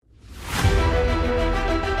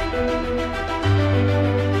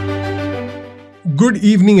Good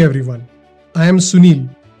evening, everyone. I am Sunil,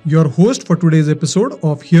 your host for today's episode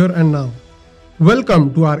of Here and Now.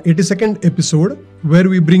 Welcome to our 82nd episode, where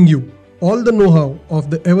we bring you all the know-how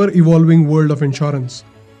of the ever-evolving world of insurance.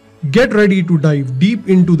 Get ready to dive deep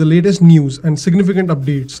into the latest news and significant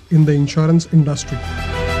updates in the insurance industry.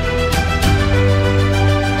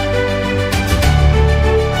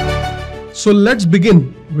 So let's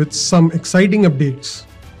begin with some exciting updates.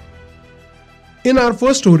 In our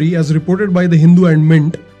first story, as reported by The Hindu and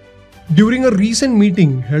Mint, during a recent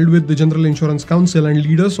meeting held with the General Insurance Council and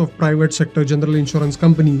leaders of private sector general insurance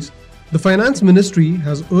companies, the Finance Ministry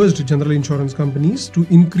has urged general insurance companies to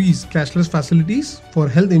increase cashless facilities for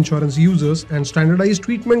health insurance users and standardize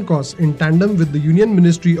treatment costs in tandem with the Union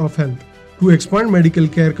Ministry of Health to expand medical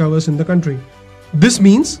care covers in the country. This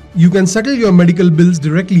means you can settle your medical bills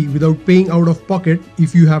directly without paying out of pocket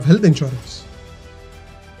if you have health insurance.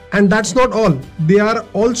 And that's not all. They are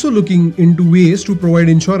also looking into ways to provide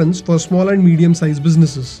insurance for small and medium-sized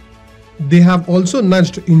businesses. They have also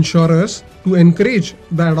nudged insurers to encourage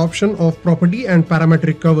the adoption of property and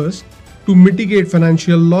parametric covers to mitigate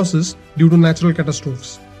financial losses due to natural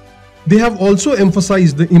catastrophes. They have also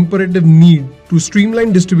emphasized the imperative need to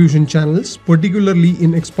streamline distribution channels, particularly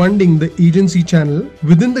in expanding the agency channel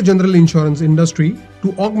within the general insurance industry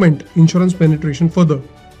to augment insurance penetration further.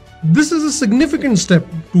 This is a significant step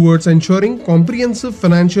towards ensuring comprehensive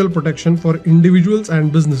financial protection for individuals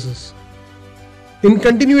and businesses. In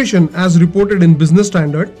continuation, as reported in Business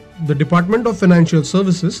Standard, the Department of Financial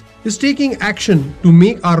Services is taking action to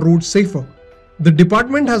make our roads safer. The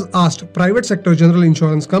department has asked private sector general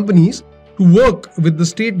insurance companies to work with the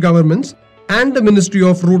state governments and the Ministry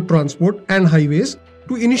of Road Transport and Highways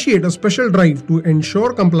to initiate a special drive to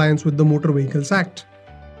ensure compliance with the Motor Vehicles Act.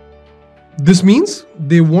 This means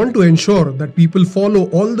they want to ensure that people follow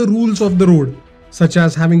all the rules of the road, such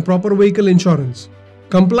as having proper vehicle insurance.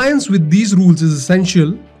 Compliance with these rules is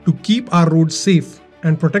essential to keep our roads safe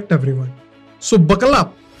and protect everyone. So buckle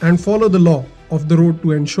up and follow the law of the road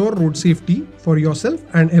to ensure road safety for yourself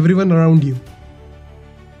and everyone around you.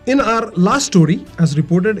 In our last story, as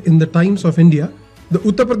reported in the Times of India, the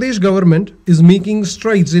Uttar Pradesh government is making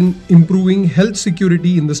strides in improving health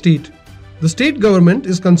security in the state. The state government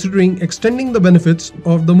is considering extending the benefits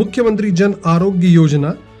of the Mukhyamantri Jan Arogya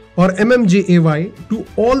Yojana or MMJAY to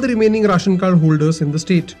all the remaining ration card holders in the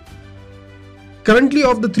state. Currently,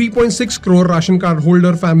 of the 3.6 crore ration card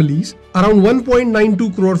holder families, around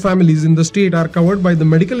 1.92 crore families in the state are covered by the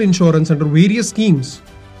medical insurance under various schemes.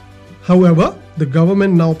 However, the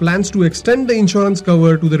government now plans to extend the insurance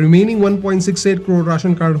cover to the remaining 1.68 crore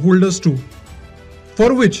ration card holders too,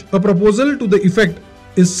 for which a proposal to the effect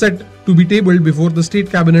is set to be tabled before the state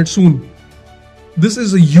cabinet soon. This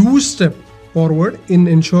is a huge step forward in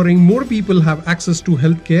ensuring more people have access to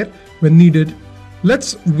healthcare when needed.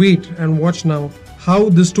 Let's wait and watch now how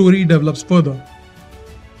this story develops further.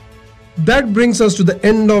 That brings us to the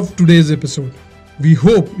end of today's episode. We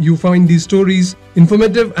hope you find these stories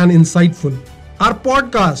informative and insightful. Our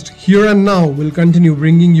podcast Here and Now will continue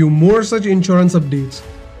bringing you more such insurance updates.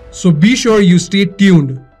 So be sure you stay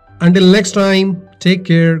tuned. Until next time, take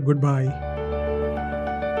care. Goodbye.